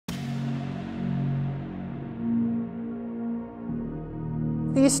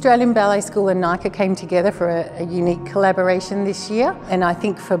The Australian Ballet School and NICA came together for a unique collaboration this year, and I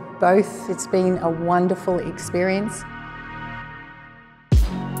think for both it's been a wonderful experience.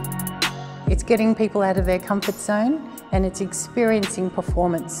 It's getting people out of their comfort zone and it's experiencing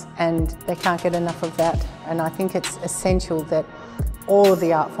performance, and they can't get enough of that. And I think it's essential that all of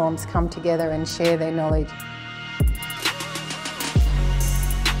the art forms come together and share their knowledge.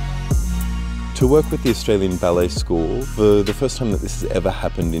 To work with the Australian Ballet School for the first time that this has ever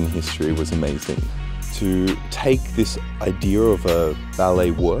happened in history was amazing. To take this idea of a ballet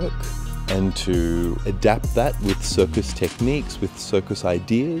work and to adapt that with circus techniques, with circus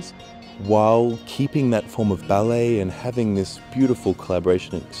ideas, while keeping that form of ballet and having this beautiful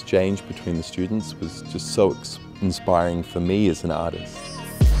collaboration and exchange between the students was just so inspiring for me as an artist.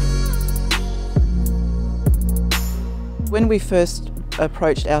 When we first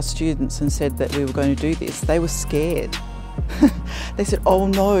approached our students and said that we were going to do this, they were scared. They said, oh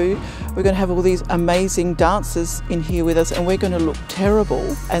no, we're going to have all these amazing dancers in here with us and we're going to look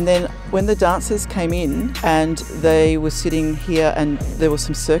terrible. And then when the dancers came in and they were sitting here and there were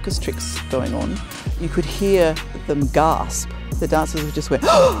some circus tricks going on, you could hear them gasp. The dancers would just went,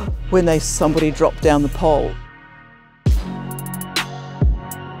 oh, when somebody dropped down the pole.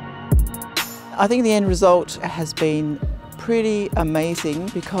 I think the end result has been pretty amazing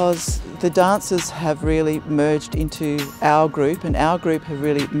because the dancers have really merged into our group and our group have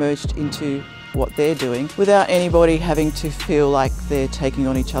really merged into what they're doing without anybody having to feel like they're taking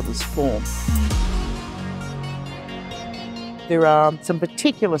on each other's form. There are some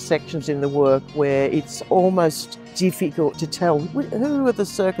particular sections in the work where it's almost difficult to tell who are the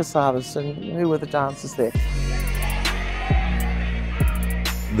circus artists and who are the dancers there.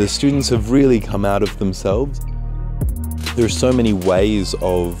 The students have really come out of themselves. There are so many ways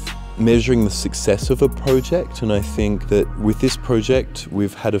of measuring the success of a project, and I think that with this project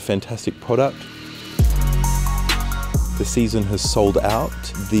we've had a fantastic product. The season has sold out.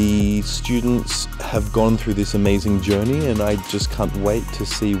 The students have gone through this amazing journey and I just can't wait to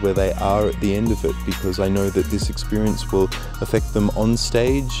see where they are at the end of it, because I know that this experience will affect them on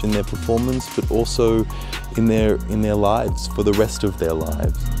stage in their performance, but also in their lives for the rest of their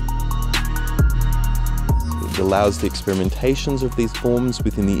lives. It allows the experimentations of these forms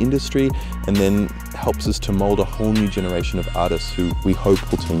within the industry and then helps us to mould a whole new generation of artists who we hope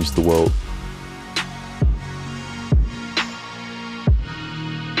will change the world.